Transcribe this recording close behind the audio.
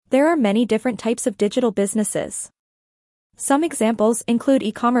There are many different types of digital businesses. Some examples include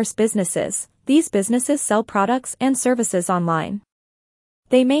e-commerce businesses. These businesses sell products and services online.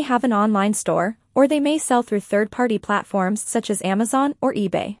 They may have an online store, or they may sell through third-party platforms such as Amazon or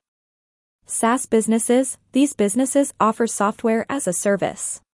eBay. SaaS businesses. These businesses offer software as a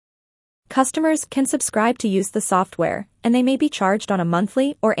service. Customers can subscribe to use the software, and they may be charged on a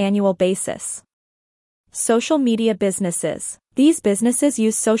monthly or annual basis. Social media businesses. These businesses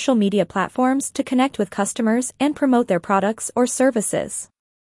use social media platforms to connect with customers and promote their products or services.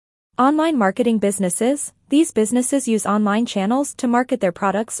 Online marketing businesses. These businesses use online channels to market their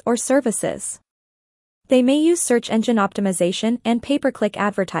products or services. They may use search engine optimization and pay-per-click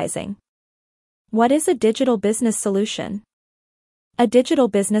advertising. What is a digital business solution? A digital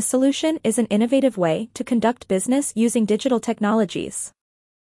business solution is an innovative way to conduct business using digital technologies.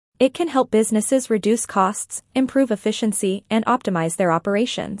 It can help businesses reduce costs, improve efficiency, and optimize their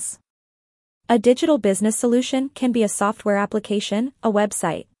operations. A digital business solution can be a software application, a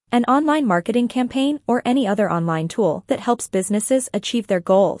website, an online marketing campaign, or any other online tool that helps businesses achieve their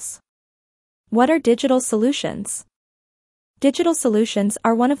goals. What are digital solutions? Digital solutions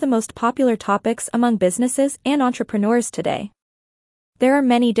are one of the most popular topics among businesses and entrepreneurs today. There are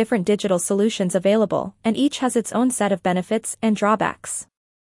many different digital solutions available, and each has its own set of benefits and drawbacks.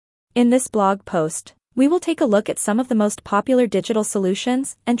 In this blog post, we will take a look at some of the most popular digital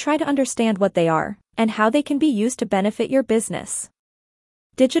solutions and try to understand what they are and how they can be used to benefit your business.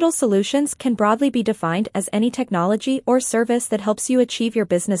 Digital solutions can broadly be defined as any technology or service that helps you achieve your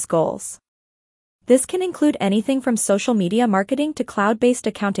business goals. This can include anything from social media marketing to cloud-based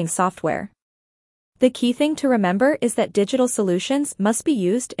accounting software. The key thing to remember is that digital solutions must be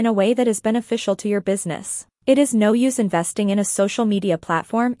used in a way that is beneficial to your business. It is no use investing in a social media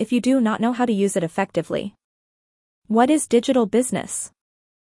platform if you do not know how to use it effectively. What is digital business?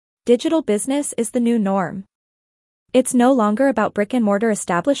 Digital business is the new norm. It's no longer about brick-and-mortar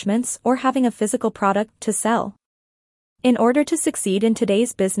establishments or having a physical product to sell. In order to succeed in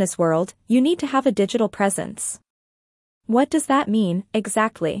today's business world, you need to have a digital presence. What does that mean,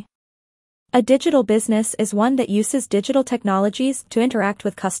 exactly? A digital business is one that uses digital technologies to interact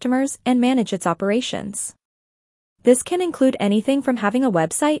with customers and manage its operations. This can include anything from having a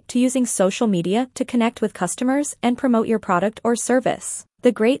website to using social media to connect with customers and promote your product or service.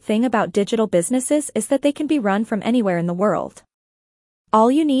 The great thing about digital businesses is that they can be run from anywhere in the world.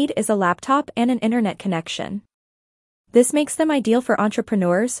 All you need is a laptop and an internet connection. This makes them ideal for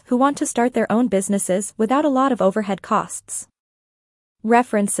entrepreneurs who want to start their own businesses without a lot of overhead costs.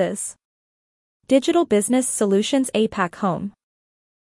 References: Digital Business Solutions APAC Home.